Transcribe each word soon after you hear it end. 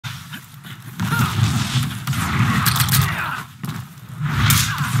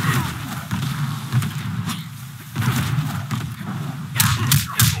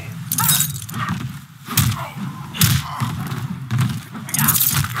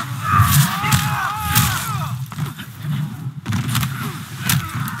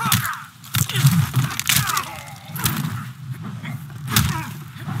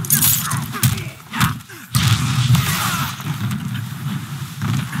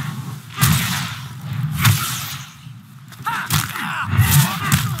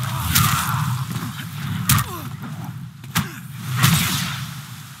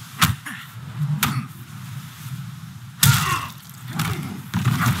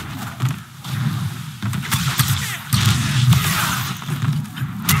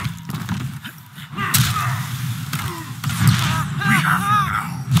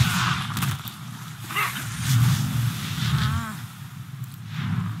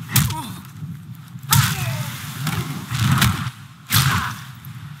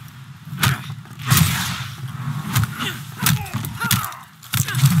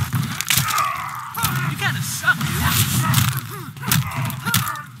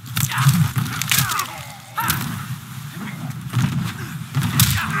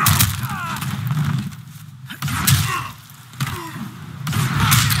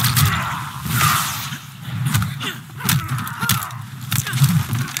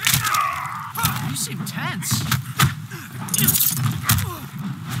You seem tense.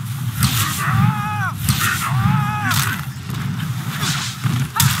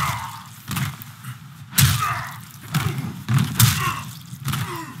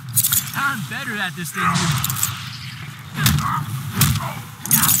 I'm better at this than you.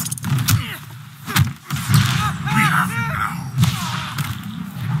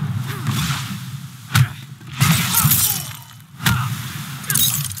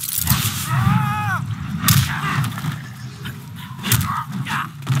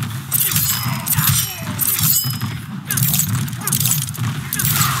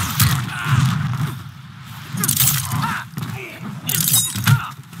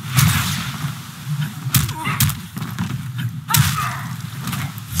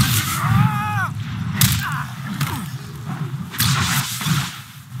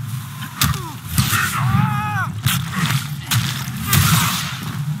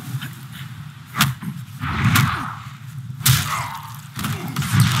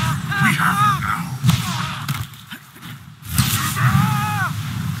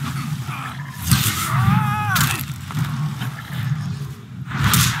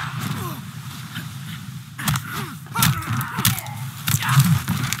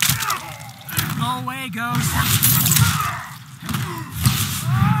 Away goes.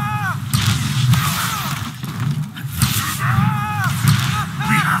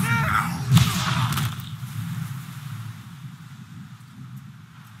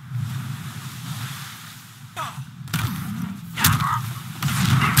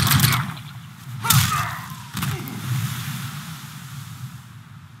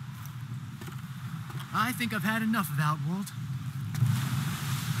 I think I've had enough of Outworld.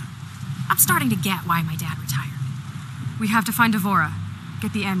 I'm starting to get why my dad retired. We have to find Devora.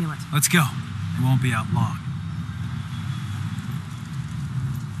 Get the amulet. Let's go. We won't be out long.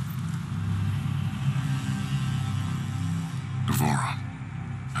 Devora.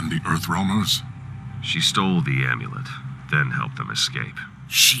 And the Earthrealmers? She stole the amulet, then helped them escape.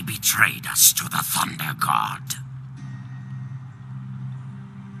 She betrayed us to the Thunder God.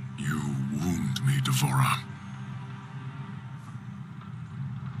 You wound me, Devora.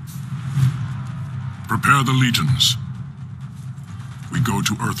 Prepare the legions. We go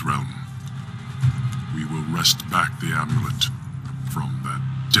to Earthrealm. We will wrest back the amulet from that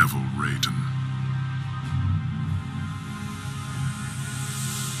devil Raiden.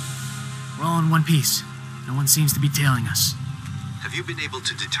 We're all in one piece. No one seems to be tailing us. Have you been able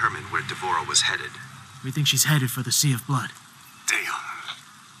to determine where Devora was headed? We think she's headed for the Sea of Blood. Damn.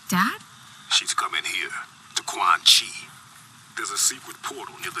 Dad? She's coming here, to Quan Chi. There's a secret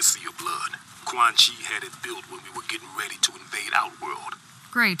portal near the Sea of Blood. Quan Chi had it built when we were getting ready to invade Outworld.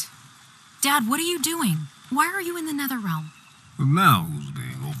 Great. Dad, what are you doing? Why are you in the Netherrealm? But now who's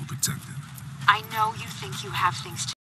being overprotective? I know you think you have things to